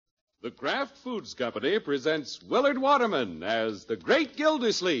The Kraft Foods Company presents Willard Waterman as the Great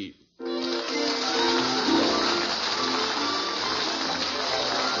Gildersleeve.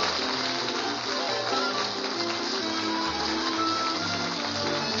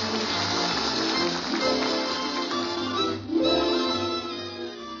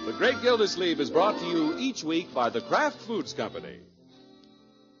 The Great Gildersleeve is brought to you each week by the Kraft Foods Company.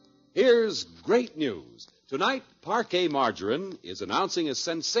 Here's great news. Tonight, Parquet Margarine is announcing a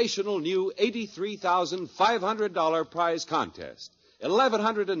sensational new $83,500 prize contest.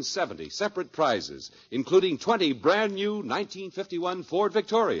 1,170 separate prizes, including 20 brand new 1951 Ford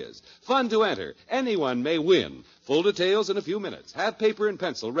Victorias. Fun to enter. Anyone may win. Full details in a few minutes. Have paper and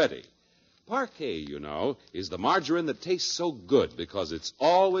pencil ready. Parquet, you know, is the margarine that tastes so good because it's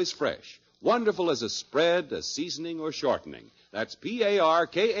always fresh. Wonderful as a spread, a seasoning, or shortening. That's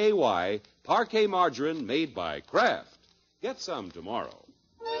Parkay, Parquet Margarine made by Kraft. Get some tomorrow.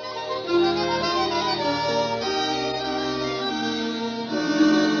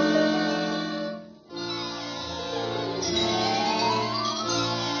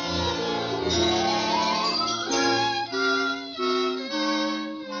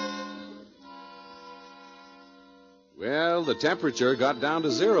 Well, the temperature got down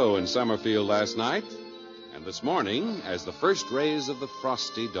to 0 in Summerfield last night. And this morning, as the first rays of the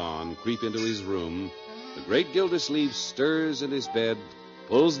frosty dawn creep into his room, the great Gildersleeve stirs in his bed,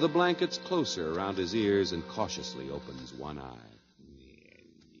 pulls the blankets closer around his ears, and cautiously opens one eye.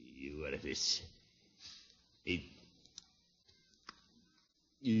 What is this?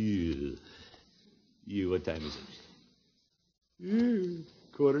 What time is it?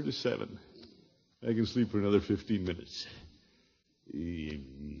 6:45. I can sleep for another 15 minutes.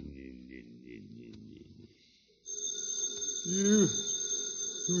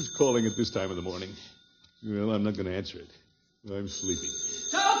 Who's calling at this time of the morning? Well, I'm not going to answer it. I'm sleeping.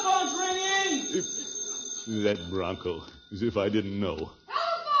 Telephone's ringing! That Bronco, as if I didn't know. Telephone,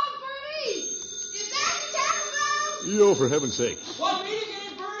 Bertie! Is that the telephone? Yo, for heaven's sake. Want me to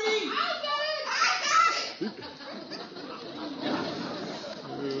get it, Bertie? I got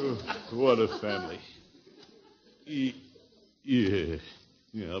it! What a family. Yeah,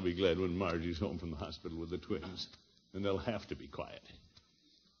 I'll be glad when Margie's home from the hospital with the twins. And they'll have to be quiet.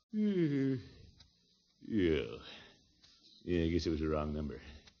 Yeah, I guess it was the wrong number.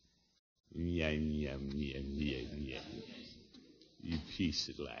 Peace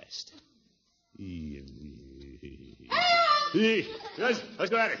at last. Hey, let's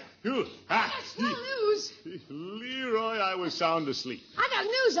go at it. That's no news. Leroy, I was sound asleep. I got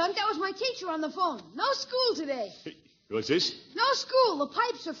news, Unc. That was my teacher on the phone. No school today. What's this? No school. The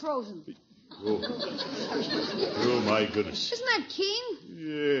pipes are frozen. Oh, my goodness. Isn't that keen?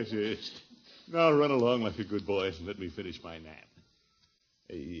 Yes. Now run along like a good boy and let me finish my nap.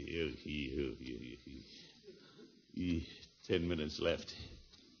 10 minutes left.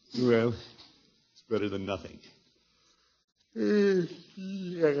 Well, it's better than nothing.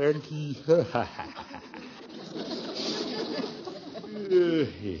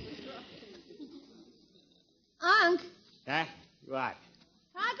 Unc, Huh? What?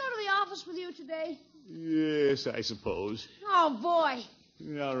 can I go to the office with you today? Yes, I suppose. Oh, boy.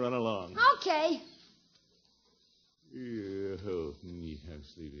 Now run along. Okay. You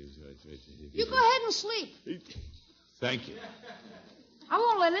You go ahead and sleep. Thank you. I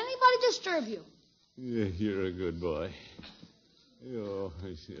won't let anybody disturb you. You're a good boy. Hey,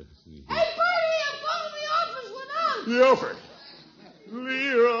 Bertie, I'm going to the office with Unc. Leroy!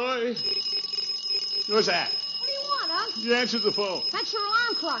 Leroy! What's that? What do you want, Unc? You answered the phone. That's your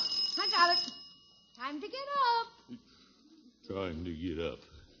alarm clock. I got it. Time to get up. Time to get up.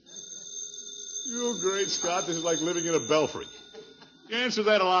 You great Scott, this is like living in a belfry. Answer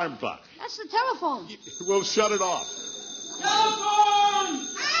that alarm clock. That's the telephone. We'll shut it off. Telephone!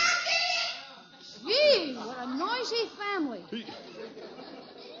 Gee, what a noisy family.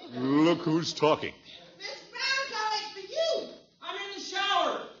 Look who's talking. Miss Bronco, it's for you. I'm in the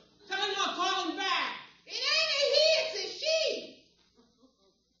shower. Tell him I'll call him back. It ain't a he, it's a she.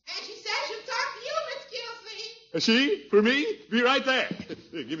 And she says she'll talk to you, Miss Gildersleeve. She? For me? Be right there.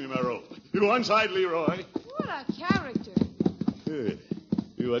 Here, give me my rope. To one side, Leroy. What a character.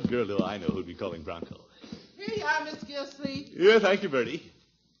 What girl do I know who'd be calling Bronco? Here you are, Miss Gildersleeve. Yeah, thank you, Bertie.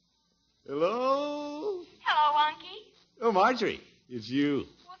 Hello? Hello, Unky. Oh, Marjorie, it's you.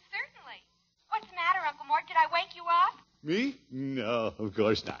 Well, certainly. What's the matter, Uncle Mort? Did I wake you up? Me? No, of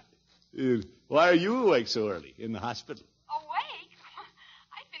course not. Why are you awake so early in the hospital? Awake?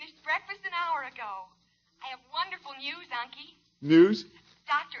 I finished breakfast an hour ago. I have wonderful news, Unky. News?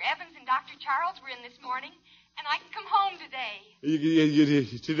 Dr. Evans and Dr. Charles were in this morning, and I can come home today.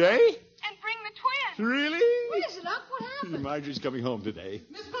 Today? And bring the twins. Really? What is it, Unc? What happened? Marjorie's coming home today.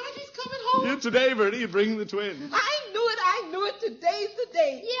 Miss Marjorie's coming home. Yeah, today, Bertie. Bring the twins. I knew it. Today's the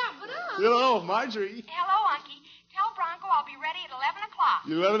day. Yeah, but Unc. Hello, Marjorie. Hello, Unky. Tell Bronco I'll be ready at 11 o'clock.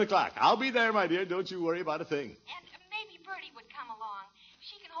 11 o'clock. I'll be there, my dear. Don't you worry about a thing. And maybe Bertie would come along.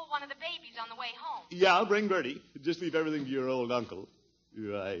 She can hold one of the babies on the way home. Yeah, I'll bring Bertie. Just leave everything to your old uncle.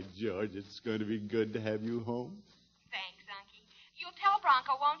 Right, George, it's going to be good to have you home. Thanks, Unky. You'll tell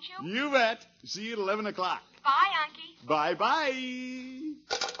Bronco, won't you? You bet. See you at 11 o'clock. Bye, Unky. Bye-bye.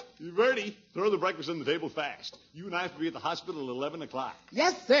 Bertie, throw the breakfast on the table fast. You and I have to be at the hospital at 11 o'clock.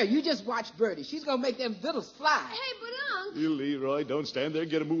 Yes, sir. You just watch Bertie. She's going to make them victuals fly. Hey, but Unc. You, Leroy, don't stand there.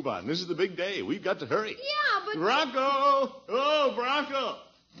 Get a move on. This is the big day. We've got to hurry. Yeah, but... Bronco! Oh, Bronco!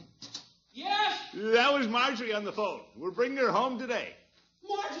 Yes? That was Marjorie on the phone. We're bringing her home today.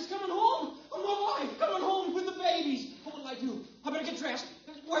 Marge is coming home? Oh, my wife coming home with the babies. What'll I do? I better get dressed.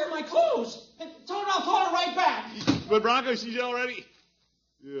 Where are my clothes? Tell her I'll call her right back. But Bronco, she's all ready.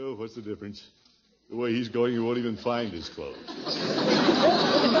 Oh, what's the difference? The way he's going, he won't even find his clothes.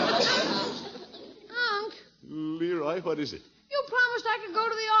 Unc, Leroy, what is it? you promised I could go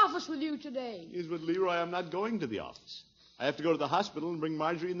to the office with you today. Yes, but Leroy, I'm not going to the office. I have to go to the hospital and bring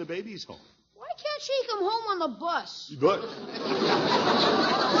Marjorie and the babies home. Why can't she come home on the bus? But...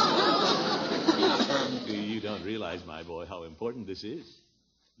 You don't realize, my boy, how important this is.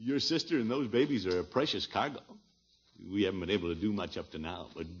 Your sister and those babies are a precious cargo. We haven't been able to do much up to now,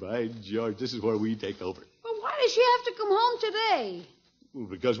 but by George, this is where we take over. But why does she have to come home today? Well,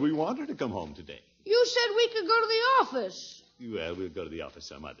 because we want her to come home today. You said we could go to the office. Well, we'll go to the office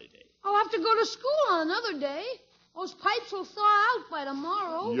some other day. I'll have to go to school on another day. Those pipes will thaw out by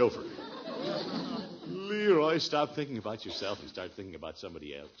tomorrow. Yofer. Leroy, stop thinking about yourself and start thinking about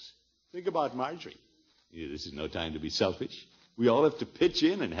somebody else. Think about Marjorie. Yeah, this is no time to be selfish. We all have to pitch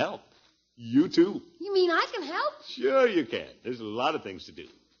in and help. You too. You mean I can help? Sure you can. There's a lot of things to do.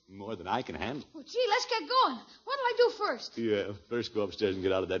 More than I can handle. Well, gee, let's get going. What do I do first? Yeah, first go upstairs and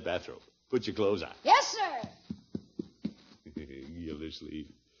get out of that bathrobe. Put your clothes on. Yes, sir. Gildersleeve,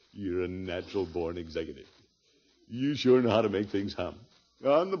 you're a natural-born executive. You sure know how to make things hum.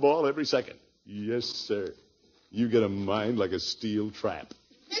 On the ball every second. Yes, sir. You get a mind like a steel trap.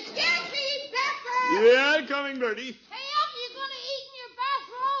 Miss Gildersleeve, Pepper! Yeah, coming, Bertie. Hey, Unc, you going to eat in your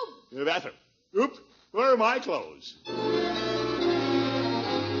bathrobe? The bathroom. Oop, where are my clothes?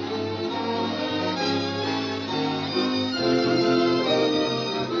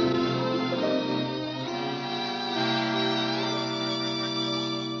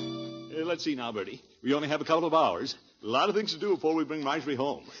 Let's see now, Bertie. We only have a couple of hours. A lot of things to do before we bring Marjorie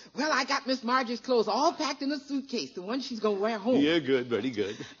home. Well, I got Miss Marjorie's clothes all packed in a suitcase, the one she's going to wear home. Yeah, good, Bertie,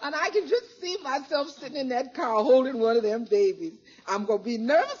 good. And I can just see myself sitting in that car holding one of them babies. I'm going to be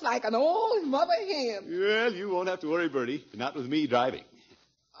nervous like an old mother hen. Well, you won't have to worry, Bertie. Not with me driving.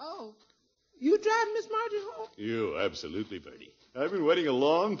 Oh, you driving Miss Marjorie home? You, absolutely, Bertie. I've been waiting a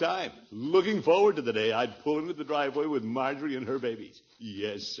long time, looking forward to the day I'd pull into the driveway with Marjorie and her babies.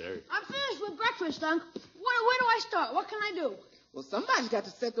 Yes, sir. I'm finished with breakfast, Unc. Where do I start? What can I do? Well, somebody's got to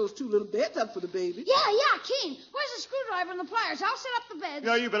set those two little beds up for the baby. Yeah, Keen. Where's the screwdriver and the pliers? I'll set up the beds.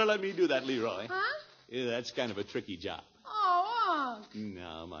 No, you better let me do that, Leroy. Huh? Yeah, that's kind of a tricky job. Oh, Unc.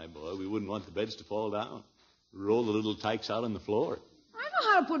 No, my boy, we wouldn't want the beds to fall down. Roll the little tykes out on the floor. I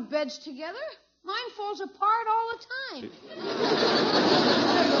know how to put beds together. Mine falls apart all the time.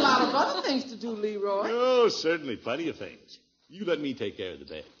 There's a lot of other things to do, Leroy. Oh, certainly, plenty of things. You let me take care of the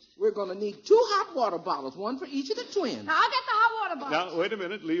beds. We're going to need 2 hot water bottles, one for each of the twins. Now, I'll get the hot water bottle. Now, wait a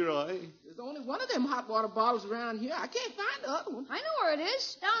minute, Leroy. There's only one of them hot water bottles around here. I can't find the other one. I know where it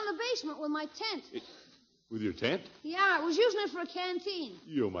is. Down in the basement with my tent. With your tent? Yeah, I was using it for a canteen.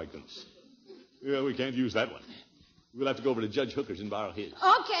 Oh, my goodness. Yeah, we can't use that one. We'll have to go over to Judge Hooker's and borrow his. Okay,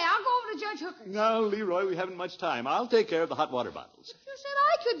 I'll go over to Judge Hooker's. No, Leroy, we haven't much time. I'll take care of the hot water bottles. You said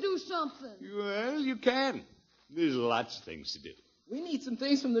I could do something. Well, you can. There's lots of things to do. We need some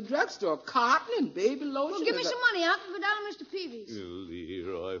things from the drugstore. Cotton and baby lotion. Well, give me some money. I can go down to Mr. Peavy's.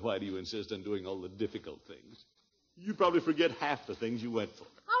 Leroy, why do you insist on doing all the difficult things? You probably forget half the things you went for.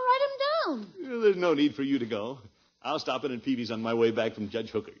 I'll write them down. There's no need for you to go. I'll stop in at Peavy's on my way back from Judge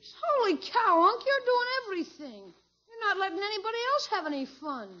Hooker's. Holy cow, Unc, you're doing everything. You're not letting anybody else have any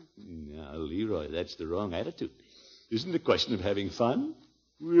fun. Now, Leroy, that's the wrong attitude. Isn't it a question of having fun?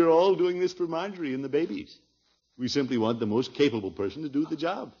 We're all doing this for Marjorie and the babies. We simply want the most capable person to do the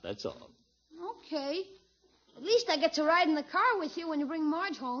job. That's all. Okay. At least I get to ride in the car with you when you bring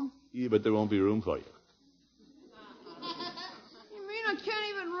Marge home. Yeah, but there won't be room for you. You mean I can't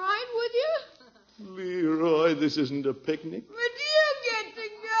even ride with you? Leroy, this isn't a picnic. But you get to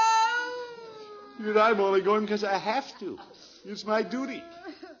go. And I'm only going because I have to. It's my duty.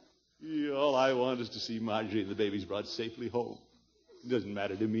 All I want is to see Marjorie and the babies brought safely home. It doesn't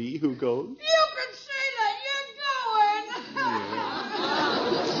matter to me who goes. You can say that you're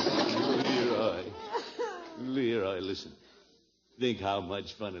going. Leroy, listen. Think how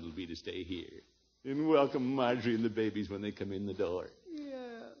much fun it'll be to stay here and welcome Marjorie and the babies when they come in the door.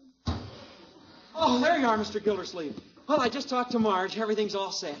 Yeah. Oh, there you are, Mr. Gildersleeve. Well, I just talked to Marge. Everything's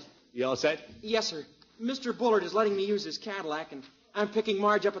all set. You all set? Yes, sir. Mr. Bullard is letting me use his Cadillac, and I'm picking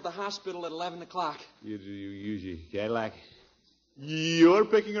Marge up at the hospital at 11 o'clock. You use your Cadillac? You're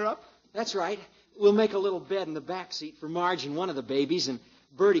picking her up? That's right. We'll make a little bed in the back seat for Marge and one of the babies, and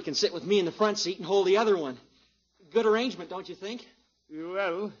Bertie can sit with me in the front seat and hold the other one. Good arrangement, don't you think?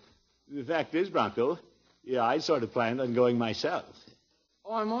 Well, the fact is, Bronco, I sort of planned on going myself.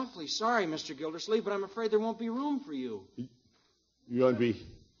 Oh, I'm awfully sorry, Mr. Gildersleeve, but I'm afraid there won't be room for you. You won't be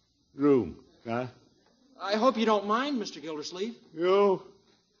room, huh? I hope you don't mind, Mr. Gildersleeve. No.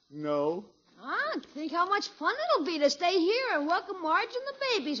 Think how much fun it'll be to stay here and welcome Marge and the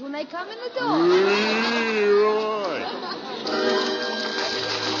babies when they come in the door. Leroy!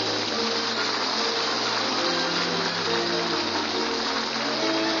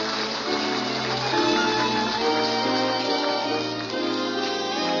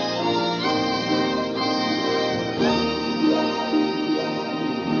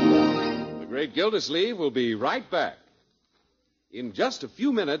 The great Gildersleeve will be right back. In just a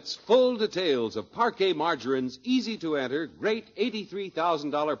few minutes, full details of Parquet Margarine's easy-to-enter, great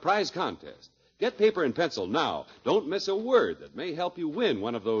 $83,000 prize contest. Get paper and pencil now. Don't miss a word that may help you win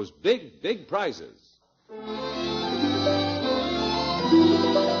one of those big, big prizes.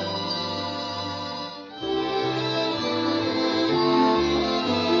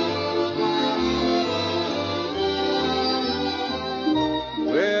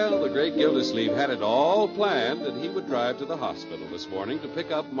 Well, the great Gildersleeve had it all planned that he would drive to the hospital this morning to pick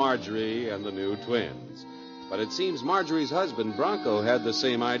up Marjorie and the new twins. But it seems Marjorie's husband, Bronco, had the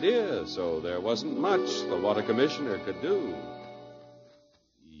same idea, so there wasn't much the water commissioner could do.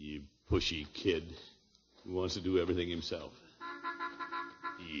 You pushy kid who wants to do everything himself.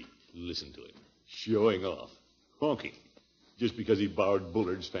 Listen to him. Showing off. Honking. Just because he borrowed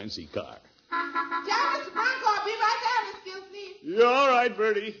Bullard's fancy car. Tell Mr. Bronco I'll be right down, Miss Gildersleeve. You're all right,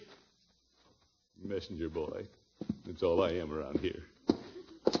 Bertie. Messenger boy. That's all I am around here.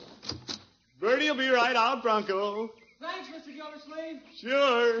 Bertie will be right out, Bronco. Thanks, Mr. Gildersleeve.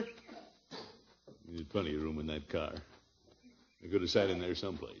 Sure. There's plenty of room in that car. I could have sat in there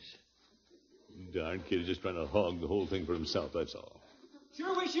someplace. Darn kid is just trying to hog the whole thing for himself, that's all.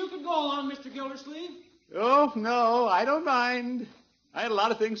 Sure wish you could go along, Mr. Gildersleeve. Oh, no, I don't mind. I had a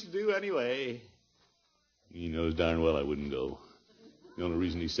lot of things to do anyway. He knows darn well I wouldn't go. The only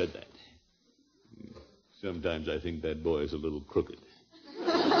reason he said that. Sometimes I think that boy is a little crooked.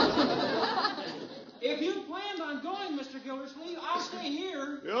 If you planned on going, Mr. Gildersleeve, I'll stay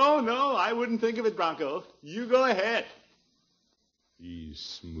here. Oh, no, I wouldn't think of it, Bronco. You go ahead.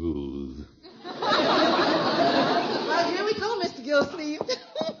 He's smooth. Well, here we go, Mr. Gildersleeve.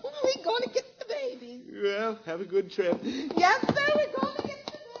 We're going to get the babies. Well, have a good trip. Yes, sir, we're going to get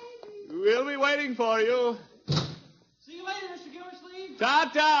the babies. We'll be waiting for you. See you later, Mr. Gildersleeve.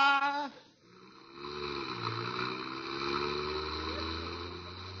 Ta-ta!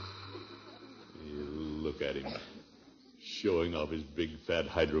 Look at him. Showing off his big, fat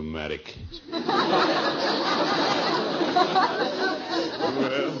hydromatic.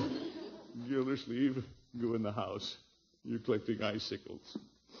 Well, Gildersleeve, go in the house. You're collecting icicles.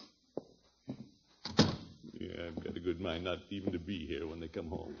 Yeah, I've got a good mind not even to be here when they come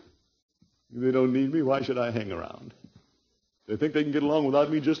home. If they don't need me, why should I hang around? They think they can get along without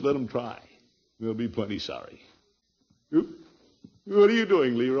me, just let them try. They'll be plenty sorry. Oop. What are you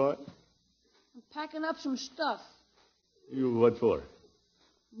doing, Leroy? I'm packing up some stuff. You what for?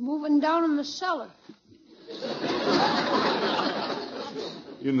 Moving down in the cellar.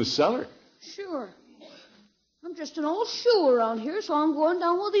 In the cellar? Sure. I'm just an old shoe around here, so I'm going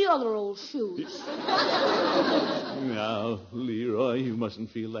down with the other old shoes. Now, Leroy, you mustn't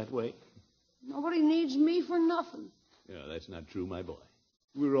feel that way. Nobody needs me for nothing. No, that's not true, my boy.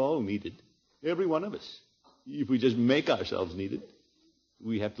 We're all needed. Every one of us. If we just make ourselves needed,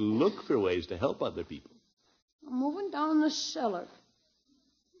 we have to look for ways to help other people. I'm moving down in the cellar.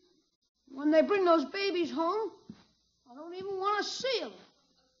 When they bring those babies home, I don't even want to see them.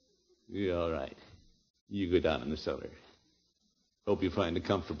 Yeah, all right. You go down in the cellar. Hope you find a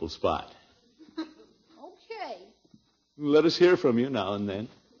comfortable spot. Okay. Let us hear from you now and then.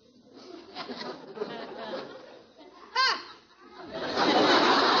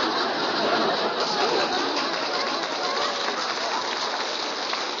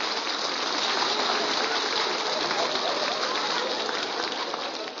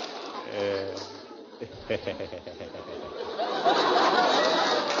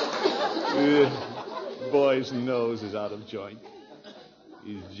 Boy's nose is out of joint.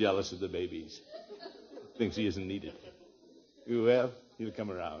 He's jealous of the babies. Thinks he isn't needed. Well, he'll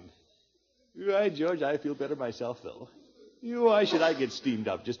come around. Right, George, I feel better myself, though. Why should I get steamed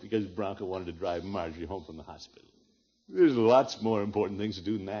up just because Bronco wanted to drive Marjorie home from the hospital? There's lots more important things to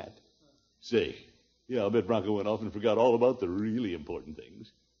do than that. Say, I'll bet Bronco went off and forgot all about the really important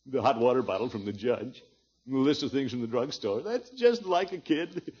things. The hot water bottle from the judge. The list of things from the drugstore. That's just like a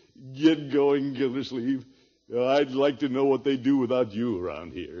kid. Get going, Gildersleeve. I'd like to know what they do without you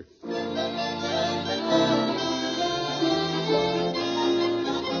around here.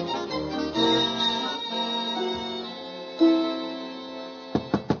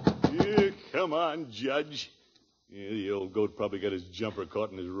 Come on, Judge. The old goat probably got his jumper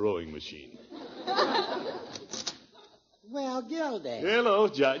caught in his rowing machine. Well, Gildy. Hello,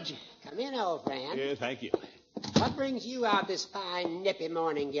 Judge. Come in, old friend. Yeah, thank you. What brings you out this fine, nippy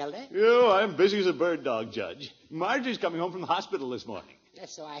morning, Gildy? I'm busy as a bird dog, Judge. Marjorie's coming home from the hospital this morning.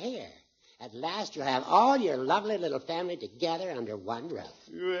 Yes, so I hear. At last you'll have all your lovely little family together under one roof.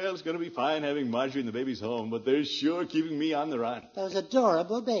 Well, it's going to be fine having Marjorie and the babies home, but they're sure keeping me on the run. Those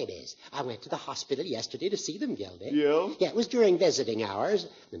adorable babies. I went to the hospital yesterday to see them, Gildy. Yeah? Yeah, it was during visiting hours.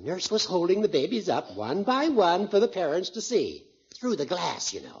 The nurse was holding the babies up one by one for the parents to see. Through the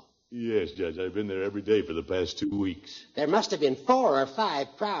glass, you know. Yes, Judge. I've been there every day for the past 2 weeks. There must have been 4 or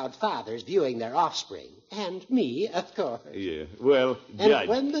 5 proud fathers viewing their offspring. And me, of course. Yeah. Well, And Judge...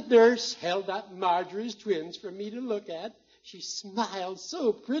 when the nurse held up Marjorie's twins for me to look at, she smiled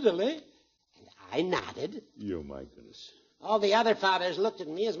so prettily, and I nodded. Oh, my goodness. All the other fathers looked at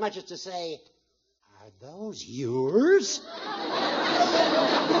me as much as to say, "Are those yours?"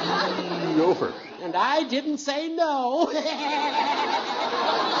 Gopher. And I didn't say no.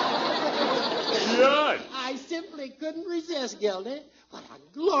 Judge! I simply couldn't resist, Gildy. What a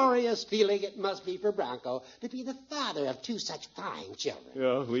glorious feeling it must be for Bronco to be the father of 2 such fine children.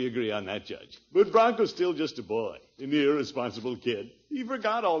 Yeah, we agree on that, Judge. But Bronco's still just a boy, an irresponsible kid. He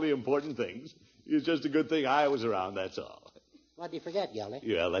forgot all the important things. It's just a good thing I was around, that's all. What'd you forget, Gildy?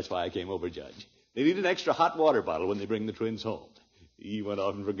 Yeah, that's why I came over, Judge. They need an extra hot water bottle when they bring the twins home. He went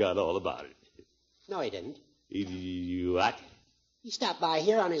off and forgot all about it. No, he didn't. What? He stopped by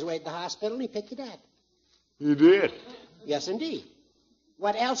here on his way to the hospital and he picked it up. He did? Yes, indeed.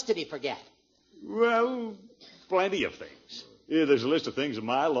 What else did he forget? Well, plenty of things. Yeah, there's a list of things a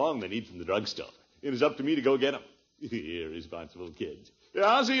mile long they need from the drugstore. It is up to me to go get them. Irresponsible kids. Yeah,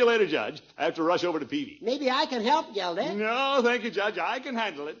 I'll see you later, Judge. I have to rush over to Peavy. Maybe I can help, Gildy. No, thank you, Judge. I can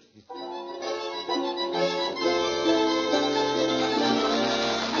handle it.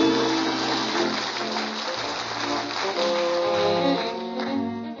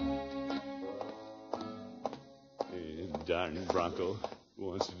 Darn Bronco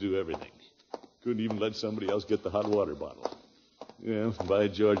wants to do everything. Couldn't even let somebody else get the hot water bottle. Yeah, by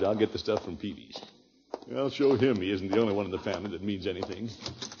George, I'll get the stuff from Peavy's. I'll show him he isn't the only one in the family that means anything.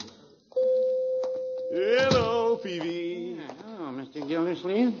 Hello, Peavy. Oh, Mr.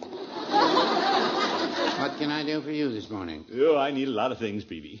 Gildersleeve. What can I do for you this morning? Oh, I need a lot of things,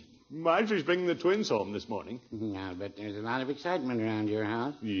 Peavy. Marjorie's bringing the twins home this morning. I'll bet there's a lot of excitement around your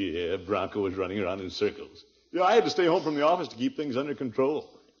house. Yeah, Bronco was running around in circles. Yeah, I had to stay home from the office to keep things under control.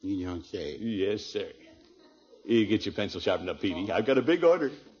 You don't say. Yes, sir. You get your pencil sharpened up, Peavy. I've got a big order.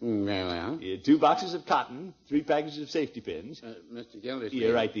 Very well. 2 boxes of cotton, 3 packages of safety pins. Mr. Gildersleeve.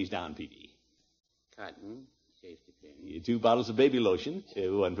 You write these down, Peavy. Cotton, safety pin. 2 bottles of baby lotion,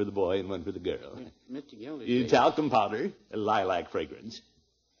 1 for the boy and 1 for the girl. Mr. Gildersleeve. Talcum powder, a lilac fragrance.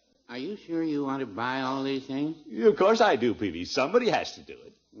 Are you sure you want to buy all these things? Of course I do, Peavy. Somebody has to do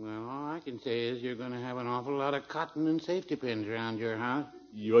it. Well, all I can say is you're going to have an awful lot of cotton and safety pins around your house.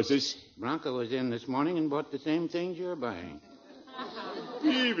 Yours is? Bronco was in this morning and bought the same things you're buying.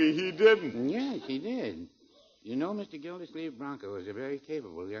 Peavy, he didn't. Yes, he did. You know, Mr. Gildersleeve, Bronco is a very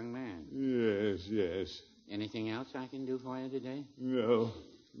capable young man. Yes. Anything else I can do for you today? No,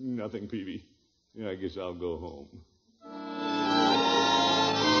 nothing, Peavy. I guess I'll go home.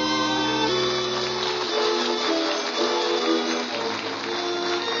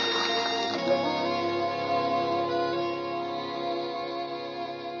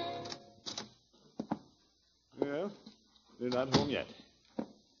 Well, they're not home yet.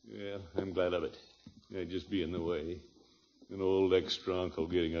 Yeah, I'm glad of it. They'd just be in the way. An old extra uncle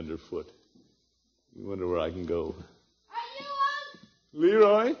getting underfoot. I wonder where I can go. Are you on?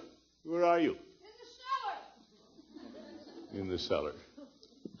 Leroy, where are you? In the cellar. In the cellar.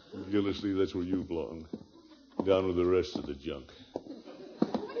 Gildersleeve, that's where you belong. Down with the rest of the junk.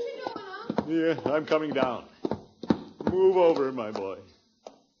 What you doing, Unc? Yeah, I'm coming down. Move over, my boy.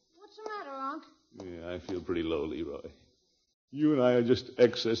 What's the matter, Unc? Yeah, I feel pretty low, Leroy. You and I are just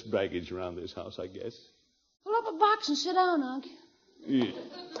excess baggage around this house, I guess. Pull up a box and sit down, Unc. Yeah,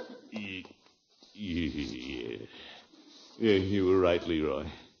 you were right, Leroy.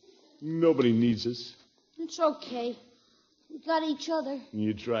 Nobody needs us. It's okay. We got each other.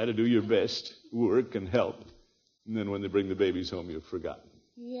 You try to do your best, work and help. And then when they bring the babies home, you've forgotten.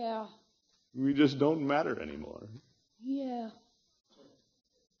 Yeah. We just don't matter anymore. Yeah.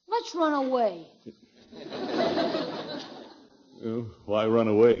 Let's run away. Well, why run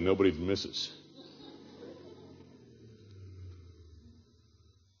away? Nobody'd miss us.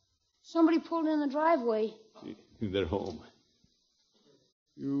 Somebody pulled in the driveway. They're home.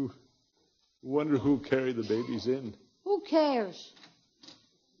 You wonder who carried the babies in. Who cares?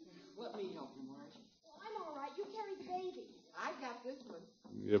 Let me help you, Marge. I'm all right. You carry the baby. I got this one.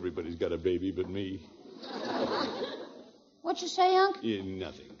 Everybody's got a baby but me. What you say, Unc? Yeah,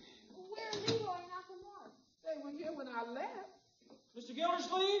 nothing. Where's Leroy and Uncle Mort? They were here when I left. Mr.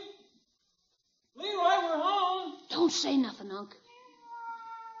 Gildersleeve? Leroy, we're home. Don't say nothing, Unc.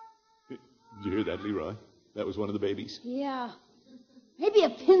 Did you hear that, Leroy? That was one of the babies. Yeah. Maybe a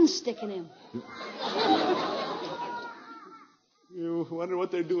pin sticking him. You wonder what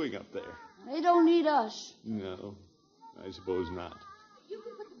they're doing up there. They don't need us. No, I suppose not. You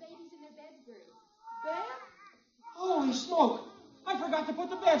can put the babies in their beds, Bertie. Beth? Holy smoke. I forgot to put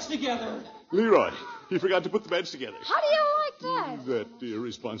the beds together. Leroy, he forgot to put the beds together. How do you like that? That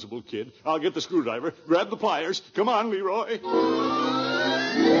irresponsible kid. I'll get the screwdriver. Grab the pliers. Come on, Leroy.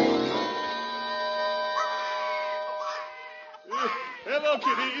 Hello,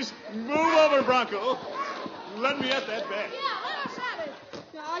 kiddies. Move over, Bronco. Let me at that bed. Yeah, let us at it.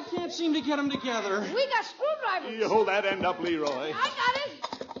 I can't seem to get them together. We got screwdrivers. You hold that end up, Leroy. I got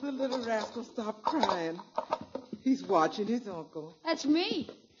it. The little rascal stopped crying. He's watching his uncle. That's me.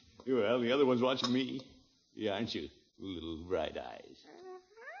 Well, the other one's watching me. Yeah, aren't you? Little bright eyes.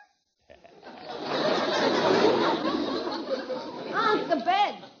 Unc, the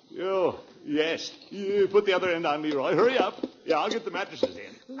bed. Oh, yes. You put the other end on, Leroy. Hurry up. Yeah, I'll get the mattresses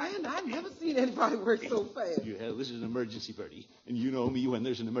in. Land, I've never seen anybody work so fast. Yeah, this is an emergency, Bertie. And you know me when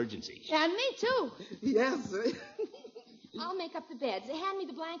there's an emergency. And me, too. Yes, sir. I'll make up the beds. Hand me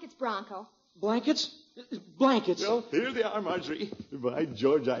the blankets, Bronco. Blankets? Blankets. Well, here they are, Marjorie. By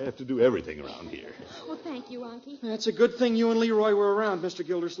George, I have to do everything around here. Well, thank you, Unky. It's a good thing you and Leroy were around, Mr.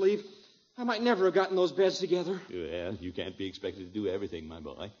 Gildersleeve. I might never have gotten those beds together. Well, you can't be expected to do everything, my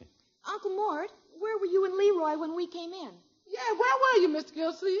boy. Uncle Mort, where were you and Leroy when we came in? Yeah, where were you, Mr.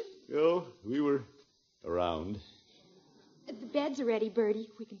 Gildersleeve? Oh, we were around. The beds are ready, Bertie.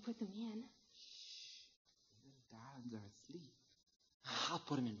 We can put them in. Darlings are asleep. I'll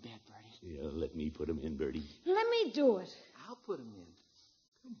put them in bed, Bertie. Yeah, let me put them in, Bertie. Let me do it. I'll put them in.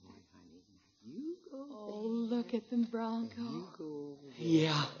 Come on, honey. Now you go. Oh, look at them, Bronco. You go.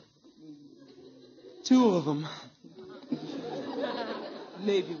 Yeah. 2 of them.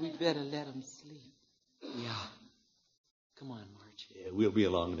 Maybe we better let them sleep. Yeah. Come on, Marge. Yeah, we'll be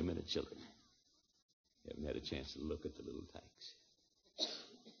along in a minute, children. Haven't had a chance to look at the little tykes.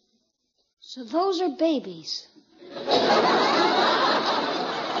 So those are babies.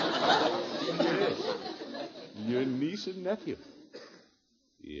 Yes. Your niece and nephew.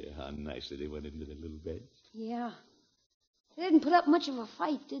 Yeah, how nicely they went into their little beds. Yeah. They didn't put up much of a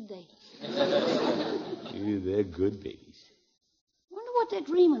fight, did they? Yeah, they're good babies. Wonder what they're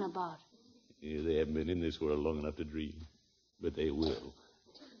dreaming about. Yeah, they haven't been in this world long enough to dream, but they will.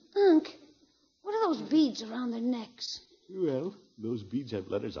 Unc, what are those beads around their necks? Well, those beads have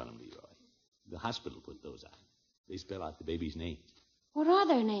letters on them, Leroy. The hospital put those on. They spell out the baby's name. What are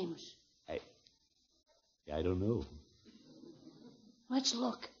their names? I don't know. Let's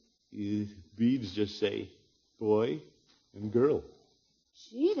look. Beads just say boy and girl.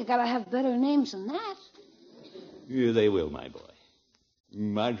 Gee, they gotta have better names than that. Yeah, they will, my boy.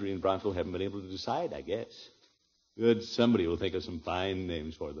 Marjorie and Bronco haven't been able to decide, I guess. But somebody will think of some fine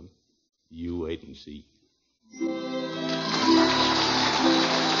names for them. You wait and see.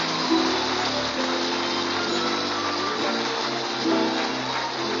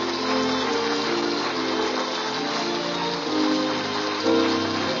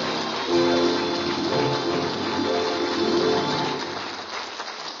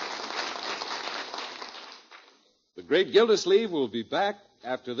 The great Gildersleeve will be back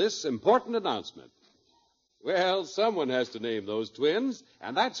after this important announcement. Well, someone has to name those twins,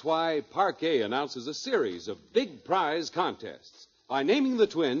 and that's why Parquet announces a series of big prize contests. By naming the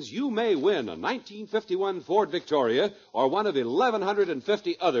twins, you may win a 1951 Ford Victoria or one of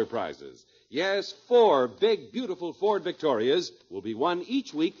 1,150 other prizes. Yes, 4 big, beautiful Ford Victorias will be won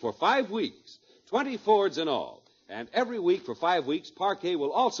each week for 5 weeks. 20 Fords in all. And every week for 5 weeks, Parquet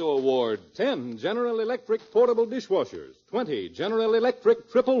will also award 10 General Electric portable dishwashers, 20 General Electric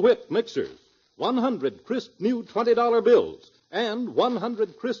triple whip mixers, 100 crisp new $20 bills, and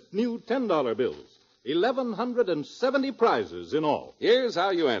 100 crisp new $10 bills. 1,170 prizes in all. Here's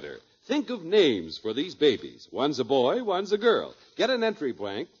how you enter. Think of names for these babies. One's a boy, one's a girl. Get an entry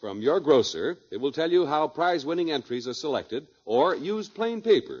blank from your grocer. It will tell you how prize-winning entries are selected, or use plain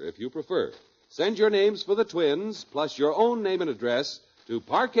paper if you prefer. Send your names for the twins, plus your own name and address, to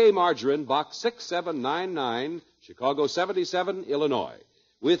Parquet Margarine, Box 6799, Chicago 77, Illinois.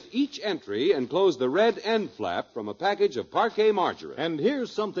 With each entry, enclose the red end flap from a package of Parquet Margarine. And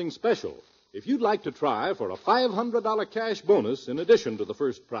here's something special. If you'd like to try for a $500 cash bonus in addition to the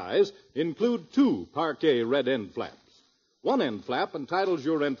first prize, include 2 Parquet red end flaps. One end flap entitles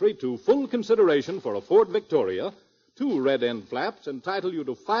your entry to full consideration for a Ford Victoria. 2 red end flaps entitle you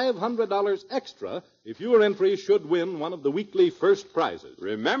to $500 extra if your entry should win one of the weekly first prizes.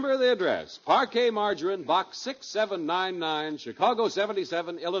 Remember the address, Parquet Margarine, Box 6799, Chicago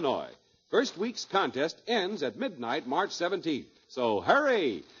 77, Illinois. First week's contest ends at midnight, March 17th. So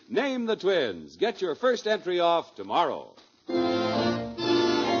hurry! Name the twins. Get your first entry off tomorrow.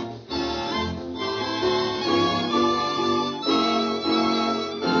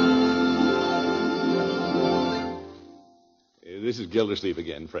 This is Gildersleeve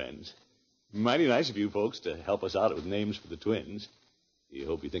again, friends. Mighty nice of you folks to help us out with names for the twins. I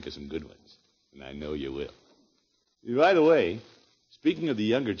hope you think of some good ones, and I know you will. By the way, speaking of the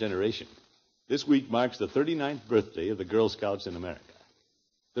younger generation, this week marks the 39th birthday of the Girl Scouts in America.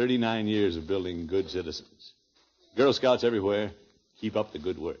 39 years of building good citizens. Girl Scouts everywhere, keep up the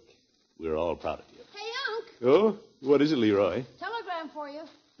good work. We're all proud of you. Hey, Unc. Oh, what is it, Leroy? Telegram for you.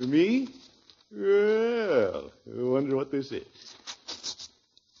 For me? Well, I wonder what this is.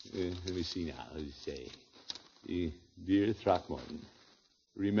 Let me see now. Let's say, Dear Throckmorton,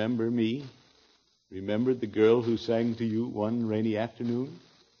 remember me? Remember the girl who sang to you one rainy afternoon?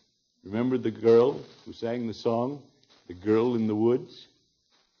 Remember the girl who sang the song, The Girl in the Woods?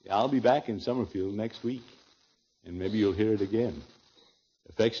 I'll be back in Summerfield next week, and maybe you'll hear it again.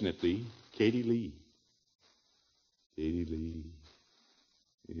 Affectionately, Katie Lee. Katie Lee.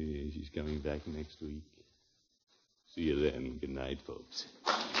 Yeah, she's coming back next week. See you then. Good night, folks.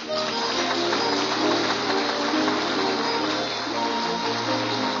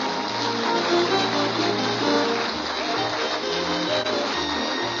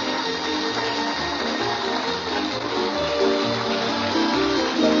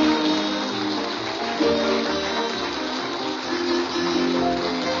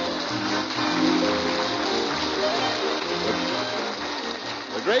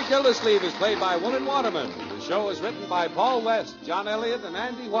 The Great Gildersleeve is played by Willard Waterman. The show is written by Paul West, John Elliott, and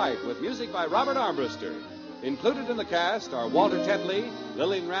Andy White, with music by Robert Armbruster. Included in the cast are Walter Tetley,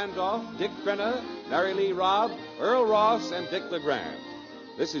 Lillian Randolph, Dick Crenna, Mary Lee Robb, Earl Ross, and Dick LeGrand.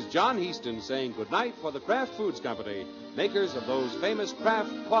 This is John Heaston saying goodnight for the Kraft Foods Company, makers of those famous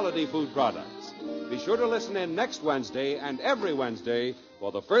Kraft quality food products. Be sure to listen in next Wednesday and every Wednesday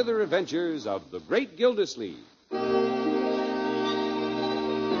for the further adventures of the Great Gildersleeve.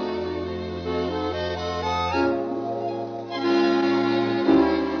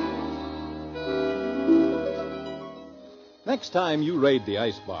 Next time you raid the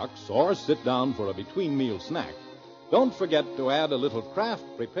icebox or sit down for a between-meal snack, don't forget to add a little Kraft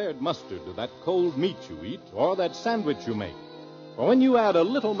prepared mustard to that cold meat you eat or that sandwich you make. For when you add a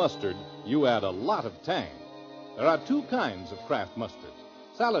little mustard, you add a lot of tang. There are 2 kinds of Kraft mustard: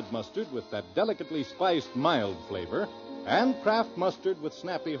 salad mustard with that delicately spiced mild flavor, and Kraft mustard with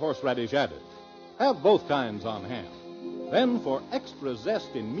snappy horseradish added. Have both kinds on hand. Then for extra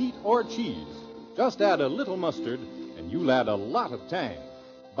zest in meat or cheese, just add a little mustard and you'll add a lot of tang.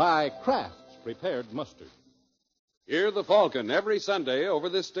 Buy Kraft's prepared mustard. Hear the Falcon every Sunday over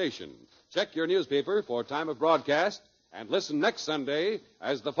this station. Check your newspaper for time of broadcast and listen next Sunday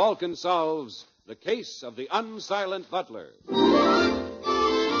as the Falcon solves the case of the unsilent butler.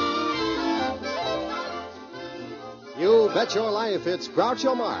 You bet your life it's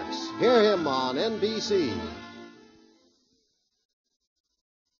Groucho Marx. Hear him on NBC.